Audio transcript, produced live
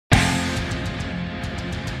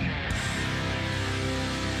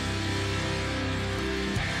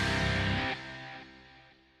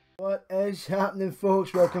What is happening,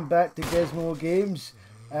 folks? Welcome back to Gizmo Gamez,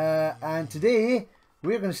 and today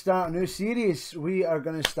we're going to start a new series. We are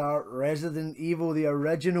going to start Resident Evil, the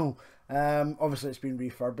original. Obviously it's been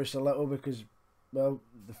refurbished a little because, well,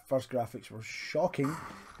 the first graphics were shocking,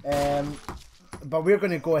 but we're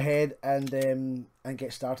going to go ahead and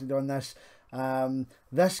get started on this.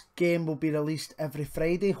 This game will be released every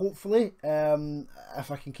Friday, hopefully,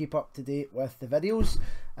 if I can keep up to date with the videos.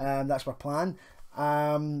 That's my plan.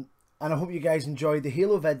 And I hope you guys enjoyed the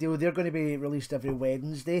Halo video. They're going to be released every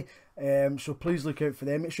Wednesday, so please look out for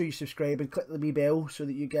them. Make sure you subscribe and click the wee bell so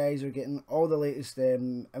that you guys are getting all the latest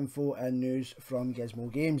info and news from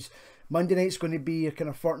Gizmo Gamez. Monday night's going to be your kind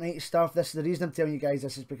of Fortnite stuff. This is the reason I'm telling you guys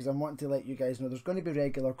this, is because I'm wanting to let you guys know there's going to be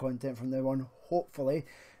regular content from now on, hopefully,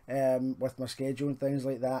 with my schedule and things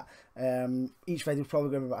like that. Each video is probably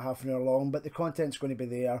going to be about half an hour long, but the content's going to be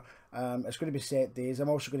there. It's going to be set days. I'm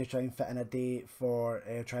also going to try and fit in a day for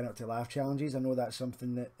Try Not to Laugh challenges. I know that's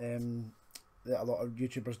something that that a lot of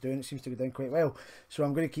YouTubers do, and it seems to go down quite well, so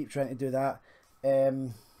I'm going to keep trying to do that.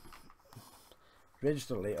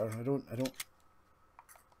 Register later. I don't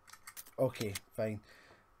okay, fine.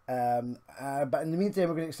 But in the meantime,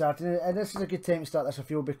 we're going to get started, and this is a good time to start this, I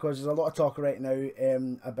feel, because there's a lot of talk right now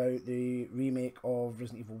about the remake of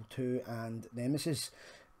Resident Evil 2 and Nemesis,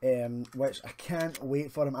 which I can't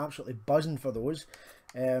wait for. I'm absolutely buzzing for those.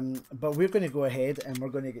 But we're going to go ahead and we're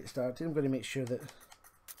going to get started. I'm going to make sure that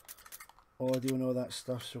audio and all that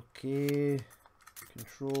stuff's okay.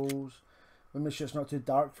 Controls. We'll make sure it's not too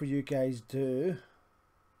dark for you guys too.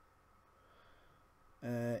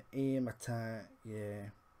 Aim, attack, yeah.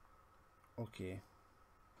 Okay.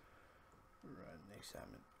 Run,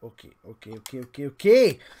 examine. Okay.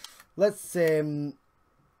 Let's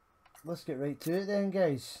get right to it then,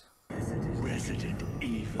 guys. Resident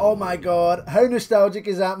Evil. Oh my god, how nostalgic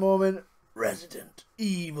is that moment? Resident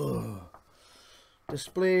Evil.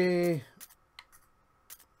 Display.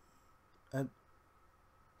 And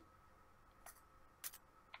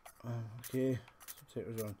okay.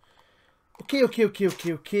 Subtitles on.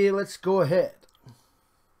 Okay, let's go ahead.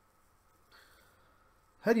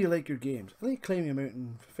 How do you like your games? I like climbing a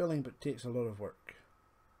mountain, fulfilling but takes a lot of work.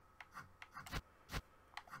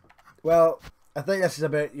 Well, I think this is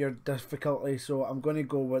about your difficulty, so I'm going to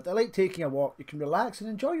go with, I like taking a walk. You can relax and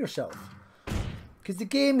enjoy yourself. Because the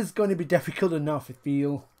game is going to be difficult enough, I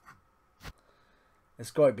feel.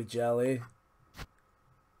 It's got to be Jelly.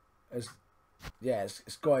 It's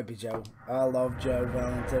got to be Jill. I love Jill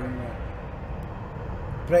Valentine.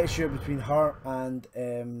 Pretty sure between her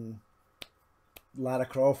and Lara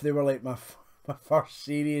Croft, they were like my first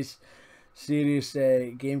serious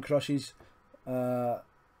game crushes. Yeah,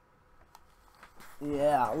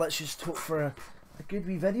 let's just hope for a good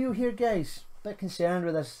wee video here, guys. Bit concerned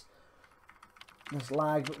with this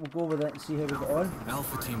lag, but we'll go with it and see how we get on.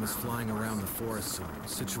 Alpha Team is flying around the forest zone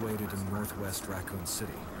situated in northwest Raccoon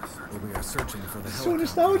City, where we are searching for the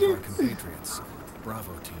helicopter of our compatriots,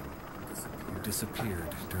 Bravo Team, who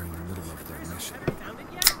disappeared during the middle of their mission.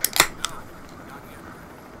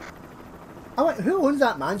 Oh, wait, who owns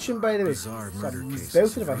that mansion, by the way? Bizarre murder cases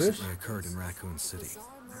have recently recently occurred in Raccoon City.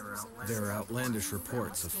 There are outlandish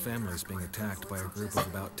reports of families being attacked by a group of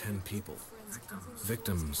about 10 people.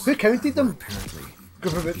 Victims. Who counted them? Apparently.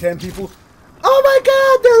 Group of about 10 people. Oh my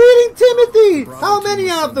god, they're eating Timothy! How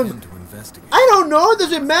many of them? I don't know,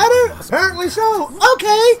 does it matter? Apparently so.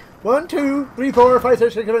 Okay. 1, 2, 3, 4, 5,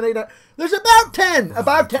 6, 7, 8, 9. There's about 10.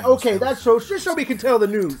 About 10. Okay, that's so, just so we can tell the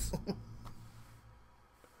news.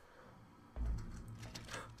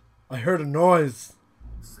 I heard a noise.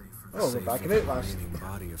 Oh, we're back in it last.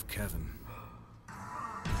 Body of Kevin.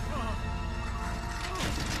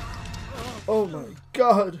 Oh my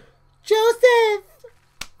god. Joseph!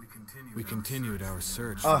 We continued our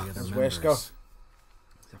search Ah, for the other there's members. Wesker.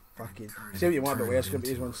 Fucking, say what you want about Wesker, but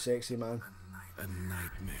he's one sexy man. A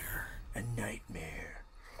nightmare. A nightmare.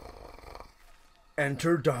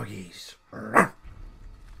 Enter doggies.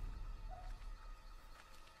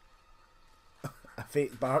 I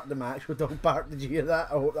fake bark the actual dog bark. Did you hear that?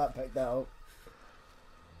 I hope that picked that up.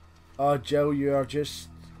 Oh, Jill, you are just...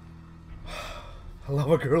 I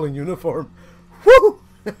love a girl in uniform. Woo!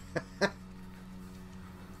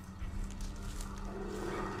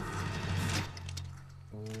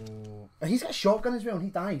 Oh. He's got a shotgun as well and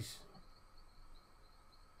he dies.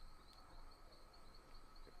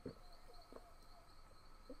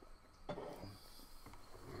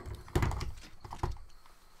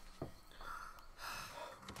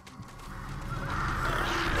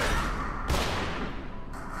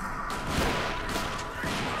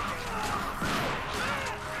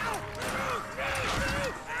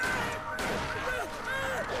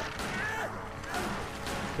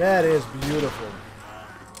 That is beautiful.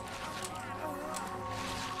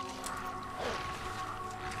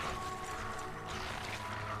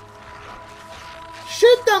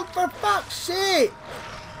 Shoot them for fuck's sake!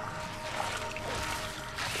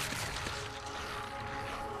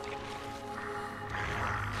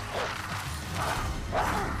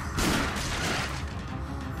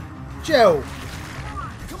 Joe!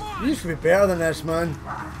 You used to be better than this, man.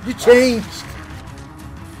 You changed!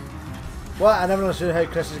 What? I never understood how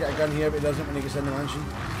Chris has got a gun here, but he doesn't when he gets in the mansion.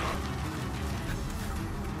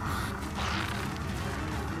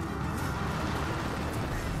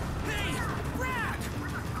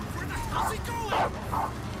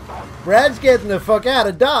 Brad's getting the fuck out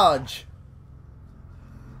of Dodge.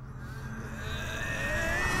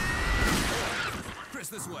 Chris,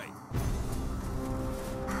 this way.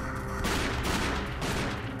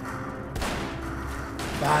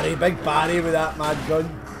 Body, big body with that mad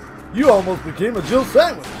gun. You almost became a Jill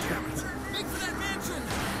sandwich. Make for that mansion.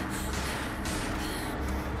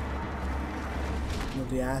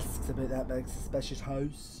 Nobody asks about that big suspicious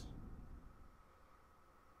house.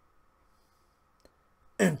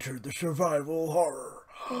 Enter the survival horror.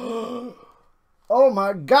 Oh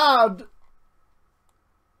my god!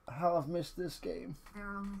 How I've missed this game.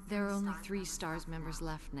 There are only 3 STARS members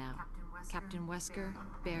left now. Captain Wesker,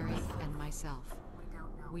 Barry, and myself.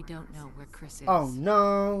 We don't know where Chris is. Oh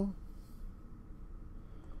no!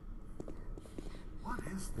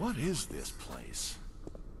 What is this place?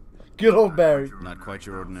 Good old Barry. Not quite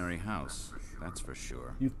your ordinary house, that's for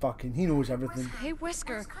sure. You fucking, he knows everything. Hey,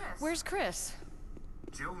 Wesker, where's Chris?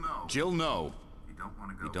 Jill, no. You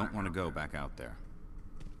don't want to go back out there.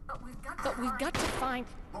 But we've got to find...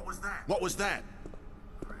 What was that?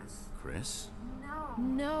 Chris?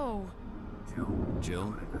 No.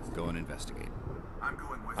 Jill, go and investigate.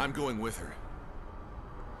 I'm going with her.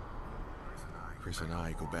 Chris and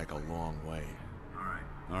I go back a long way.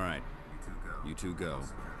 All right. You two go.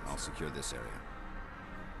 I'll secure this area.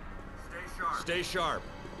 Stay sharp.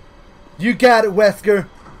 You got it, Wesker.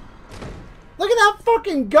 Look at that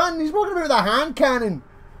fucking gun. He's walking about with a hand cannon.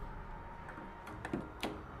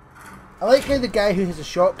 I like how the guy who has a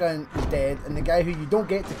shotgun is dead, and the guy who you don't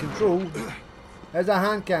get to control has a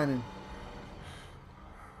hand cannon.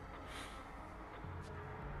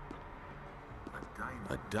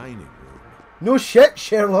 A dining room. No shit,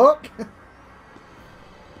 Sherlock.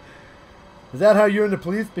 Is that how you're in the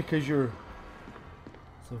police? Because you're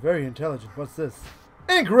so very intelligent. What's this?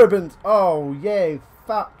 Ink ribbons. Oh, yay.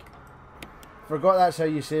 Fuck. Forgot that's how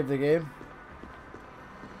you save the game.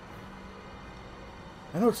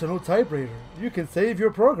 I know it's an old typewriter. You can save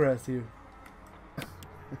your progress here.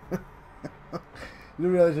 You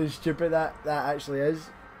don't realize how stupid that actually is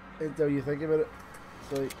until you think about it.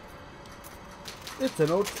 It's like, it's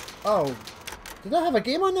an old... Oh. Did I have a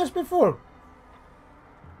game on this before?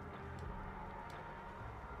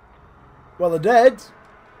 Well, I did.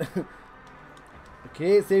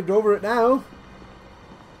 Okay, it's saved over it now.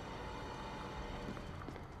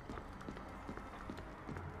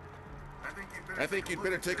 I think you'd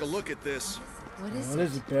better take a look at this. What is What it?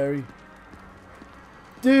 is it, Barry?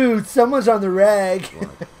 Dude, someone's on the rag.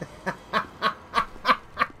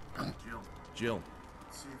 Jill,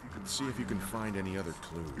 see if you can find any other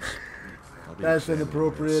clues. I'll be That's examining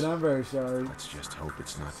inappropriate. this. I'm very sorry. Let's just hope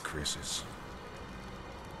it's not Chris's.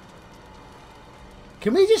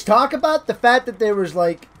 Can we just talk about the fact that there was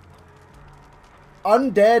like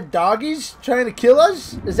undead doggies trying to kill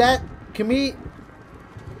us? Is that... Can we...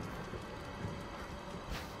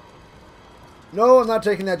 No, I'm not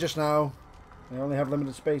taking that just now. I only have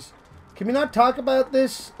limited space. Can we not talk about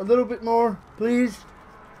this a little bit more, please?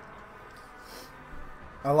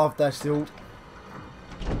 I love that still.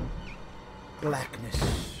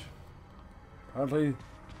 Blackness. Hardly.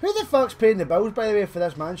 Who the fuck's paying the bills, by the way, for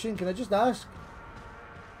this mansion? Can I just ask?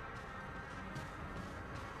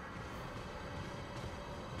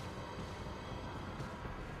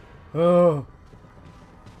 Oh.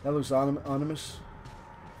 That looks ominous.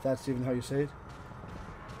 If that's even how you say it.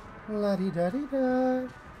 La-di-da-di-da.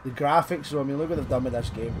 The graphics, though, I mean, look what they've done with this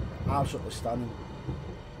game. Absolutely stunning.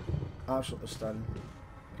 Absolutely stunning.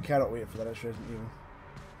 I cannot wait for the next Resident Evil.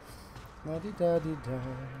 La-di-da-di-da.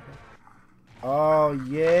 Oh,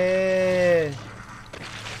 yeah.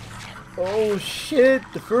 Oh, shit.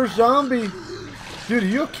 The first zombie. Dude, are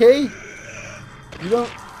you okay? You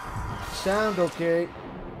don't sound okay.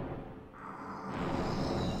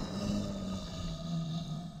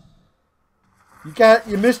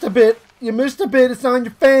 You missed a bit. You missed a bit. It's on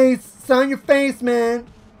your face. It's on your face, man.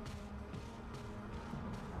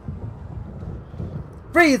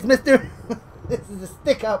 Freeze, mister. This is a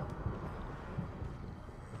stick up.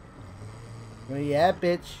 Where you at,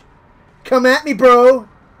 bitch? Come at me, bro!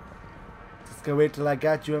 Just go wait till I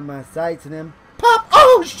got you in my sights and then pop!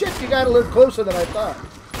 Oh shit, you got a little closer than I thought.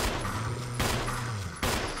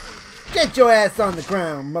 Get your ass on the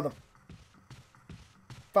ground,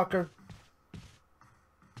 motherfucker.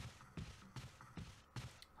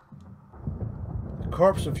 The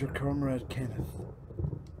corpse of your comrade Kenneth.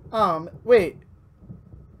 Wait.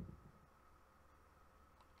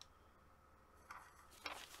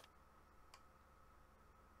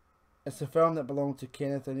 It's a film that belonged to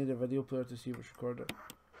Kenneth. I need a video player to see what's recorded.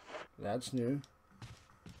 That's new.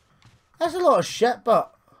 That's a lot of shit,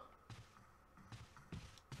 but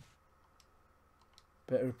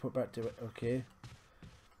better put back to it. Okay.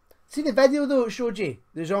 See the video though it showed you?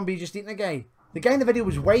 The zombie just eating a guy. The guy in the video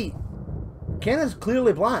was white. Kenneth's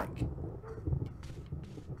clearly black.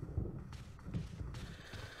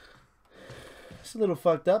 It's a little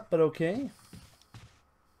fucked up, but okay.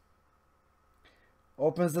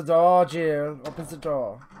 Opens the door, Jill. Opens the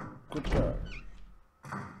door. Good girl.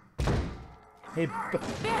 Hey,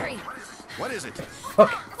 Barry! What is it? Look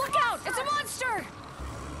out! It's a monster!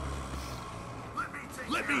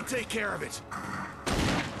 Let me take care of it.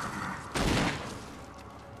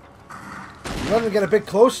 You're gonna get a bit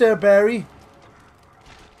closer, Barry.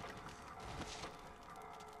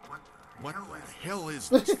 What the hell is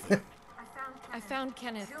this? I found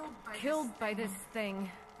Kenneth killed by this thing.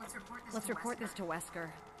 Let's report this to Wesker.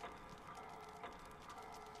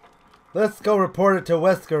 Let's go report it to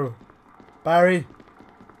Wesker. Barry.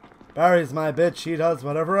 Barry's my bitch. He does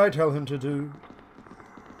whatever I tell him to do.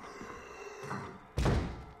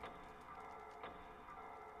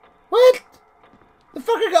 What? The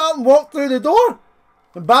fucker got up and walked through the door?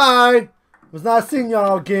 Bye. Was not seeing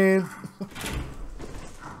y'all again.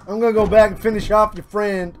 I'm gonna go back and finish off your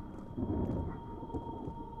friend.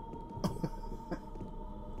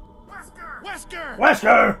 Wesker!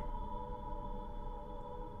 Wesker!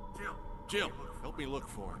 Jill, help me look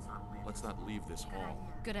for him. Let's not leave this hall.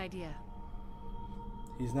 Good idea.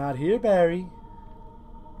 He's not here, Barry.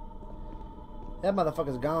 That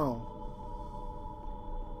motherfucker's gone.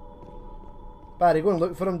 Barry, go and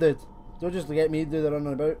look for him, dude. Don't just let me do the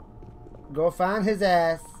running about. Go find his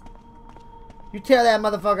ass. You tell that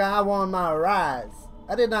motherfucker I want my rise.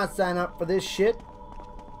 I did not sign up for this shit.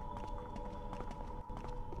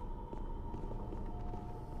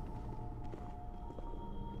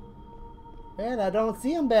 And I don't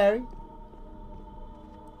see him, Barry.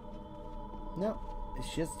 No,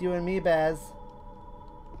 it's just you and me, Baz.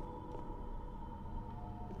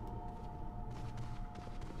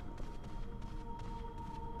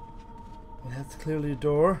 Well, that's clearly a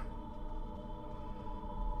door.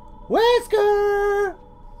 Wesker!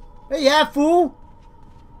 Hey, yeah, fool!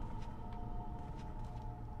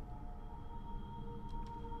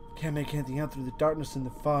 Can't make anything out through the darkness and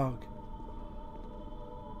the fog.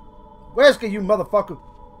 Wesker, you motherfucker!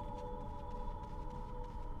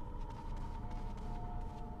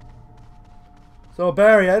 So,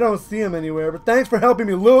 Barry, I don't see him anywhere, but thanks for helping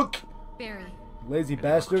me look! Barry. Lazy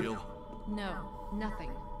bastard. Jill. No,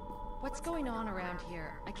 nothing. What's going on around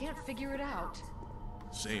here? I can't figure it out.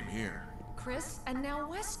 Same here. Chris, and now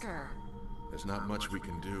Wesker. There's not much we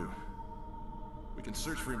can do. We can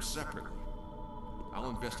search for him separately. I'll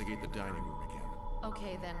investigate the dining room again.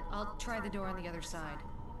 Okay, then. I'll try the door on the other side.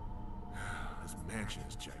 This mansion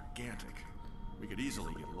is gigantic. We could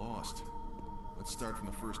easily get lost. Let's start from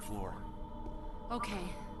the first floor.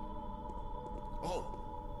 Okay.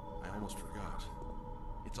 Oh, I almost forgot.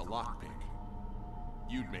 It's a lockpick.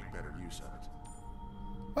 You'd make better use of it.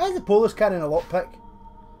 Why is the police carrying a lockpick?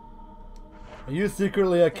 Are you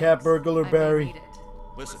secretly a cat burglar, Barry?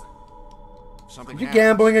 Listen. Something You happens.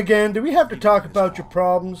 gambling again? Do we have to talk about your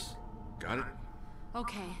problems? Got it?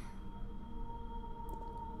 Okay.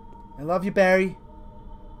 I love you, Barry.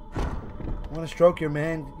 I want to stroke your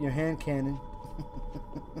hand cannon.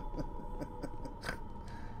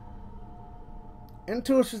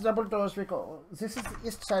 Into is double doors we go. This is the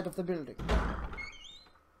east side of the building.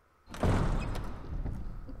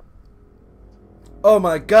 Oh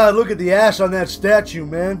my god, look at the ass on that statue,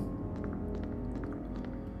 man.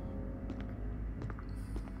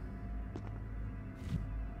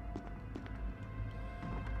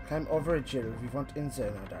 Climb over it, Jill, if you want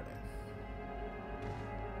inside now, darling.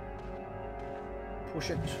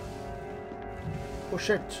 Push it. Push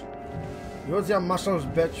it. Use your muscles,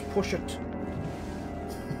 bitch. Push it.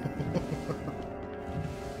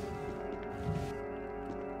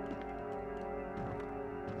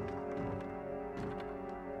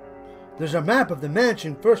 There's a map of the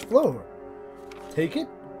mansion first floor. Take it?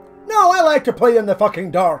 No, I like to play in the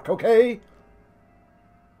fucking dark, okay?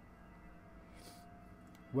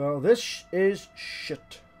 Well, this is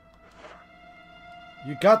shit.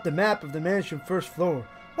 You got the map of the mansion first floor.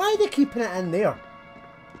 Why are they keeping it in there?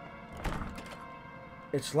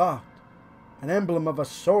 It's locked. An emblem of a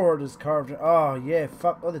sword is carved. Oh yeah,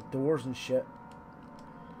 fuck all the doors and shit.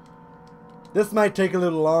 This might take a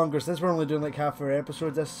little longer since we're only doing like half our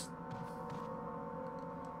episodes.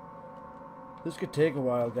 This could take a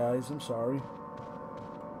while, guys. I'm sorry.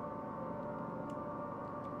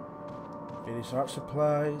 Various art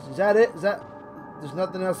supplies. Is that it? Is that... There's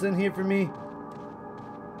nothing else in here for me?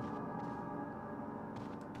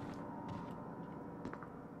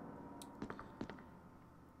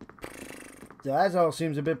 That all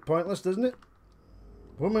seems a bit pointless, doesn't it?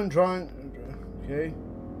 Woman drawing... Okay.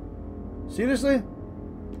 Seriously?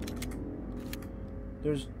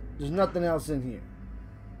 There's nothing else in here.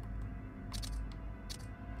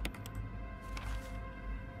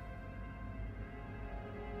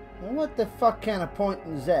 Now what the fuck kind of point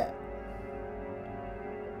is that?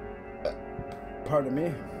 Pardon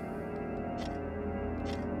me.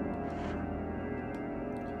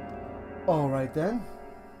 Alright then.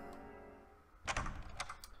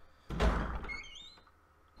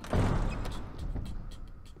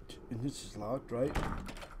 And this is locked, right?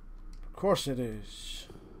 Of course it is.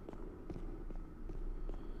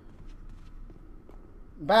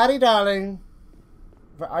 Barry, darling.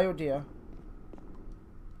 Where are you, dear?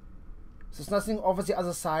 There's nothing obviously as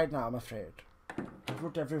a side now, I'm afraid. I've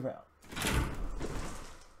looked everywhere.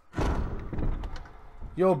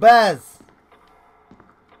 Yo, Baz!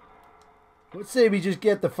 Let's say we just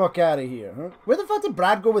get the fuck out of here, huh? Where the fuck did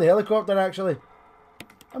Brad go with the helicopter, actually?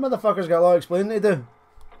 That motherfucker's got a lot of explaining to do.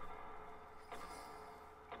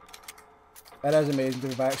 It is amazing to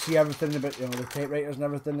be back. See everything about, you know, the typewriters and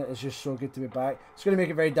everything. It's just so good to be back. It's going to make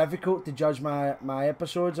it very difficult to judge my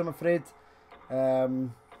episodes, I'm afraid. Because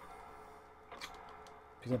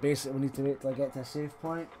I basically need to wait till I get to a save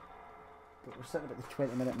point. But we're sitting about the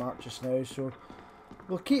 20-minute mark just now, so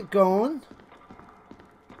we'll keep going.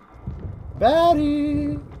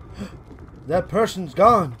 Barry! That person's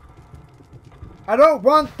gone. I don't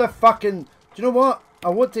want the fucking... Do you know what? I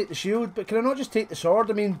won't take the shield, but can I not just take the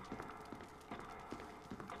sword? I mean...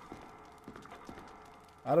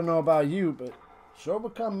 I don't know about you, but sure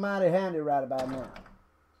will come mighty handy right about now.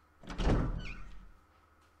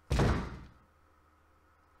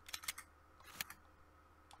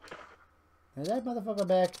 Is that motherfucker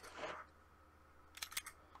back?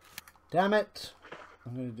 Damn it.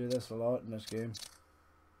 I'm going to do this a lot in this game.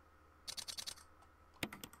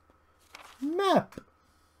 Map.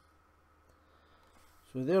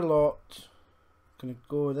 So they're locked. Gonna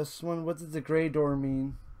go this one. What does the grey door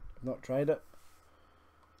mean? I've not tried it.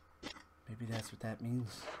 Maybe that's what that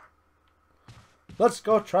means. Let's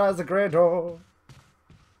go try the grey door.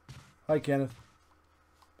 Hi, Kenneth.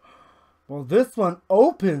 Well, this one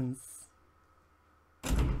opens.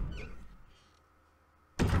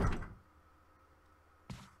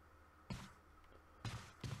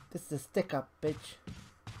 This is a stick up, bitch.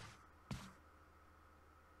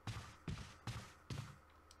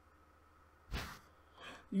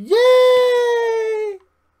 Yay!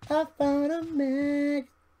 I found a mag.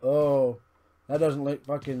 Oh, that doesn't look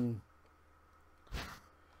fucking...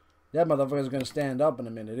 That motherfucker's gonna stand up in a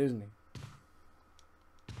minute, isn't he?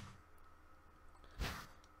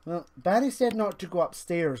 Well, Barry said not to go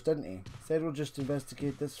upstairs, didn't he? Said we'll just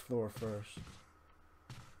investigate this floor first.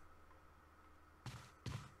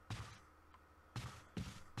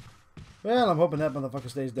 Well, I'm hoping that motherfucker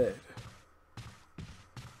stays dead.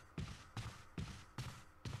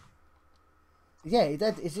 Yeah, he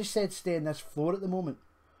did. He just said stay in this floor at the moment.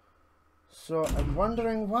 So, I'm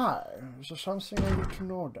wondering why. Is there something I need to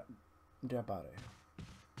know about it?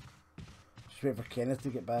 Just wait for Kenneth to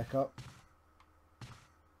get back up.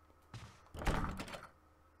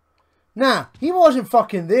 Nah, he wasn't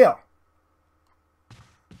fucking there.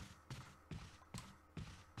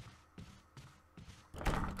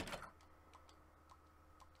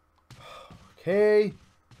 Okay.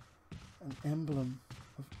 An emblem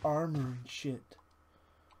of armor and shit.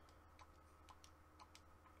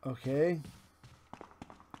 Okay.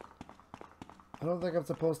 I don't think I'm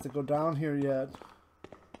supposed to go down here yet.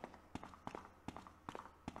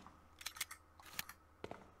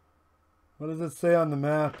 What does it say on the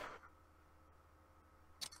map?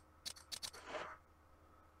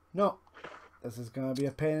 No. This is gonna be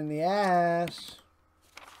a pain in the ass.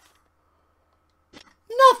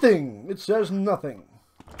 Nothing! It says nothing.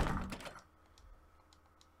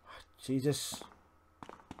 Jesus.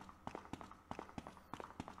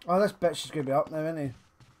 Oh, this bitch is going to be up now, isn't he?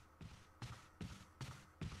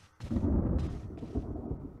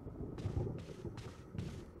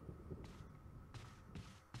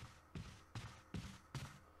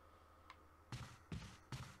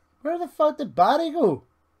 Where the fuck did Barry go?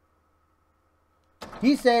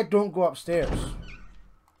 He said don't go upstairs.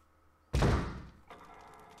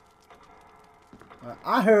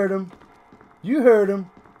 I heard him. You heard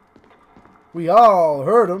him. We all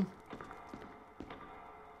heard him.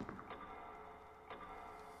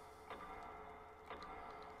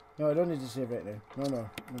 No, I don't need to save right now. No.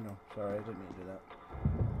 Sorry, I didn't mean to do that.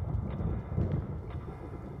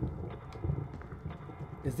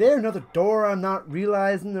 Is there another door I'm not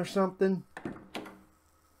realizing or something?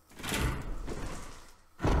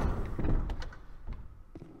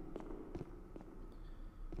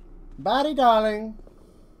 Barry, darling.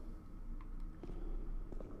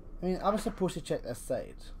 I mean, I was supposed to check this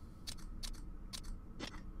side.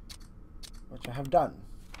 Which I have done.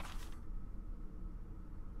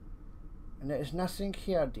 And there is nothing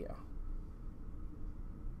here, dear.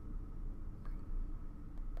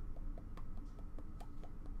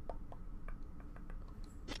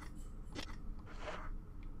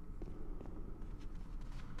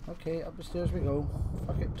 Okay, up the stairs we go.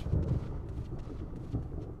 Fuck it.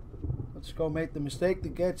 Let's go make the mistake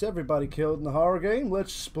that gets everybody killed in the horror game.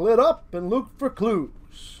 Let's split up and look for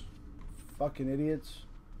clues. Fucking idiots.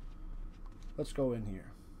 Let's go in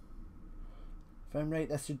here. If I'm right,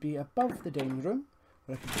 this should be above the dining room,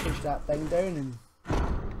 where I can push that thing down and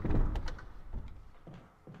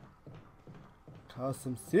cause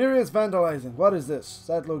some serious vandalizing. What is this?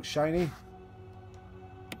 That looks shiny.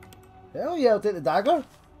 Hell yeah, I'll take the dagger.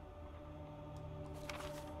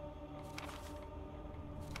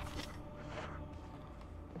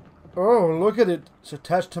 Oh, look at it. It's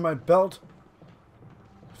attached to my belt.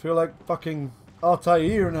 I feel like fucking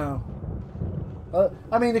Altair now.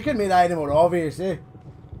 I mean, it couldn't be that any more obvious, eh?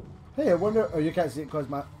 Hey, I wonder... Oh, you can't see it because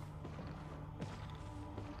my...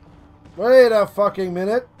 Wait a fucking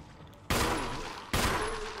minute. I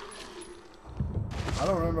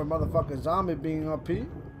don't remember a motherfucking zombie being up here.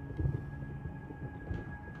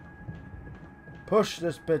 Push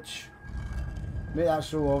this bitch. Make that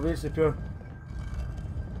so obvious if you're...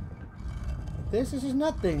 This is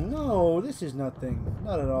nothing. No, this is nothing.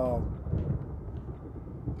 Not at all.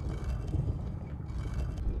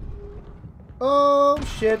 Oh,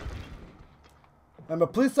 shit. I'm a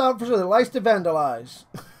police officer that likes to vandalize.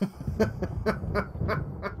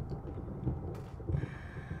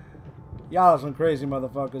 Y'all are some crazy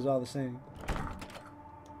motherfuckers all the same.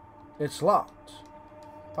 It's locked.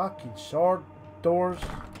 Fucking sword doors.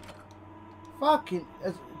 Fucking...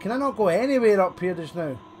 Can I not go anywhere up here just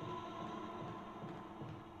now?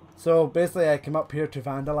 So basically I came up here to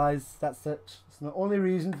vandalize. That's it. It's the only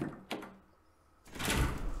reason.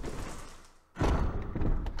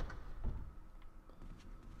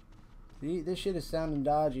 See, this shit is sounding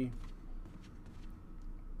dodgy.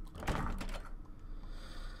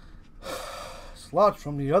 It's locked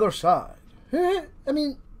from the other side. I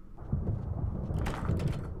mean,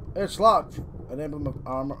 it's locked. An emblem of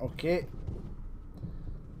armor. Okay.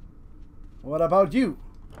 What about you?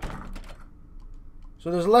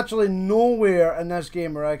 So there's literally nowhere in this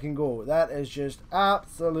game where I can go. That is just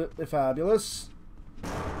absolutely fabulous.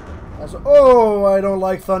 That's, oh, I don't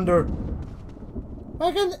like thunder.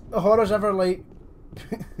 Why can the horrors ever, like,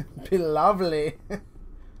 be lovely?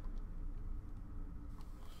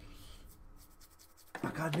 I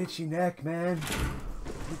got an itchy neck, man.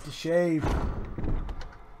 Need to shave.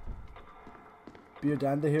 Beard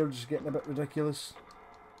and the hair just getting a bit ridiculous.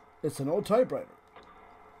 It's an old typewriter.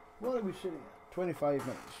 What are we sitting at? 25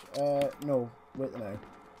 minutes. No, wait now.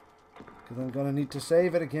 Because I'm going to need to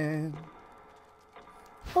save it again.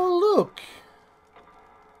 Oh, look.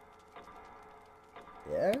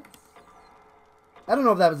 Yes. I don't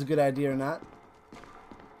know if that was a good idea or not.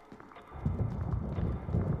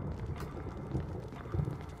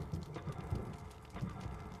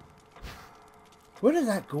 Where does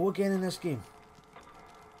that go again in this game?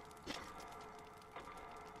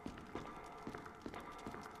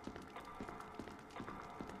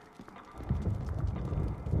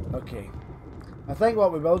 Okay. I think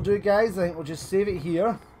what we will do, guys, I think we'll just save it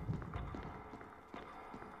here.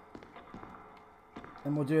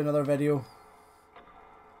 And we'll do another video.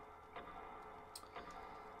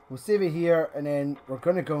 We'll save it here and then we're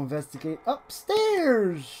going to go investigate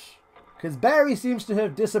upstairs. Because Barry seems to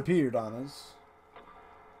have disappeared on us.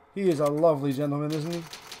 He is a lovely gentleman, isn't he?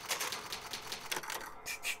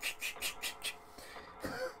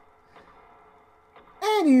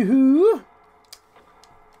 Anywho,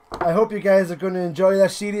 I hope you guys are going to enjoy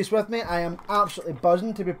this series with me. I am absolutely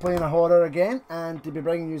buzzing to be playing a horror again and to be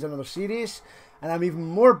bringing you another series. And I'm even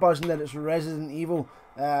more buzzing that it's Resident Evil.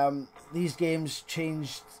 These games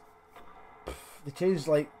changed they changed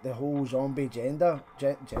like the whole zombie gender.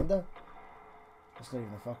 Gender? That's not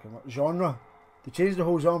even a fucking word. Genre. They changed the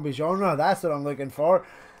whole zombie genre. That's what I'm looking for.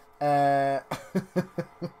 I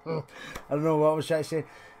don't know what I was trying to say.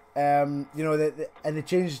 You know, and they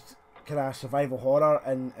changed kind of survival horror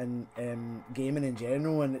and gaming in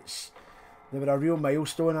general, and they were a real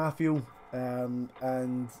milestone, I feel.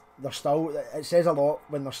 And they're still, it says a lot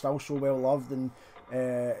when they're still so well loved, and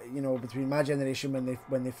you know, between my generation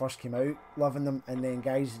when they first came out, loving them, and then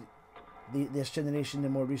guys this generation, the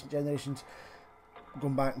more recent generations,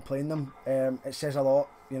 going back and playing them, it says a lot,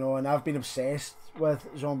 you know. And I've been obsessed with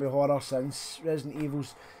zombie horror since Resident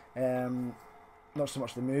Evil's, not so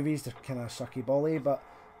much the movies, they're kind of sucky bully, but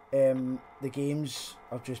the games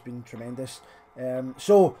have just been tremendous.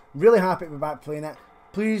 So really happy to be back playing it.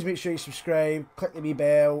 Please make sure you subscribe, click the wee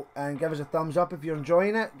bell, and give us a thumbs up if you're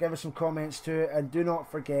enjoying it. Give us some comments to it, and do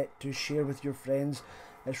not forget to share with your friends.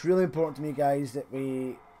 It's really important to me, guys, that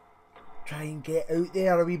we try and get out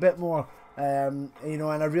there a wee bit more. You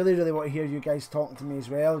know, and I really want to hear you guys talking to me as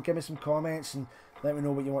well. Give me some comments and let me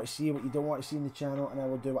know what you want to see, what you don't want to see in the channel, and I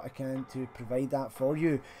will do what I can to provide that for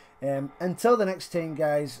you. Until the next time,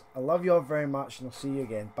 guys, I love you all very much, and I'll see you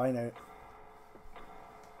again. Bye now.